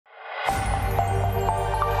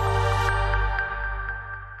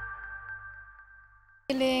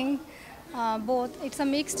Feeling both, it's a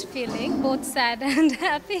mixed feeling, both sad and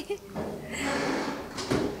happy.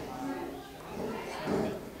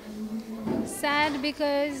 Sad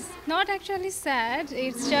because, not actually sad,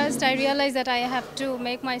 it's just I realize that I have to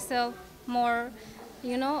make myself more,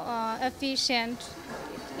 efficient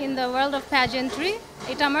in the world of pageantry.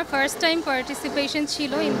 It's my first time participation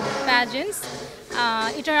chilo in pageants.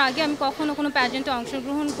 এটার আগে আমি কখনো কোনো pageant-এ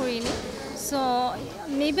অংশগ্রহণ করিনি. So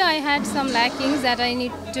maybe I had some lackings that I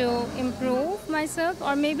need to improve myself,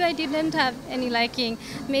 or maybe I didn't have any lacking.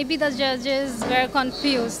 Maybe the judges were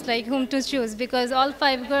confused, like whom to choose, because all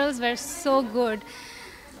 5 girls were so good.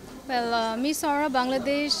 Well, Miss Aura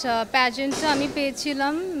Bangladesh pageant আমি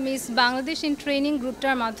পেয়েছিলাম Miss Bangladesh in training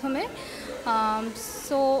গ্রুপটার মাধ্যমে.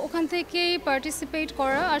 So ওখান থেকেই participate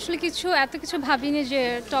করা, আসলে এত কিছু ভাবিনি যে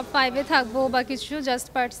টপ 5-এ থাকবো বা কিছু, জাস্ট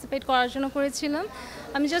পার্টিসিপেট করার জন্য করেছিলাম।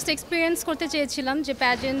 আমি জাস্ট এক্সপিরিয়েন্স করতে চেয়েছিলাম যে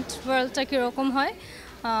প্যাজেন্ট ওয়ার্ল্ডটা কীরকম হয়।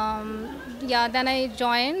 Then I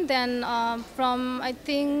join, then from I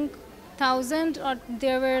think 1000 or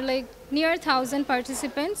there were like near 1000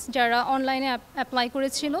 participants যারা অনলাইনে অ্যাপ্লাই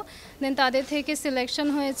করেছিল। দেন তাদের থেকে সিলেকশন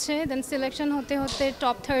হয়েছে, দেন সিলেকশন হতে হতে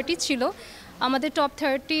টপ 30 ছিল। আমাদের টপ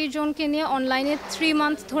 30 জনকে নিয়ে অনলাইনে 3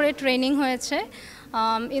 month ধরে ট্রেনিং হয়েছে।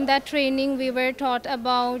 In that training we were taught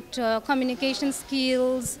about communication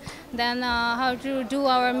skills, then how to do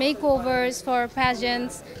our makeovers for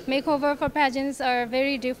pageants. Makeover for pageants are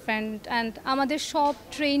very different, and আমাদের সব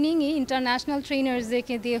ট্রেনিংই ইন্টারন্যাশনাল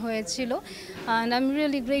ট্রেনার্সদেরকে দিয়ে হয়েছিল। And I'm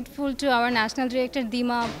really grateful to our national director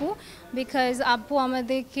Dima আপু, because আপু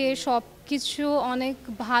আমাদেরকে সব কিছু অনেক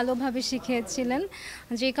ভালোভাবে শিখিয়েছিলেন,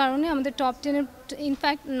 যে কারণে আমাদের top 10-এর,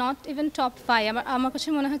 in fact not even top 5, আমার কাছে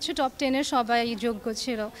মনে হচ্ছে টপ 10-এর সবাই যোগ্য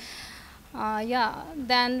ছিল।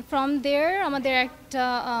 দেন ফ্রম দেয়ার আমাদের একটা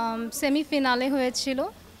সেমিফিনালে হয়েছিল,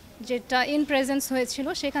 যেটা ইন প্রেজেন্স হয়েছিল।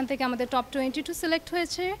 সেখান থেকে আমাদের টপ 22 সিলেক্ট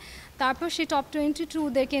হয়েছে। তারপর সেই টপ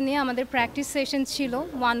 22-দেরকে নিয়ে আমাদের প্র্যাকটিস সেশন ছিল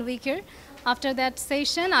 1 week-এর। আফটার দ্যাট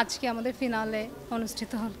সেশন আজকে আমাদের ফিনালে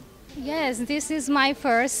অনুষ্ঠিত হলো। Yes, this is my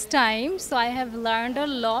first time, so I have learned a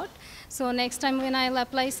lot. So next time when I'll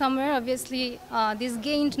apply somewhere, obviously this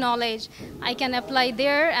gained knowledge I can apply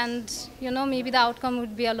there, and maybe the outcome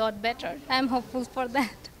would be a lot better. I'm hopeful for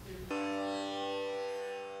that.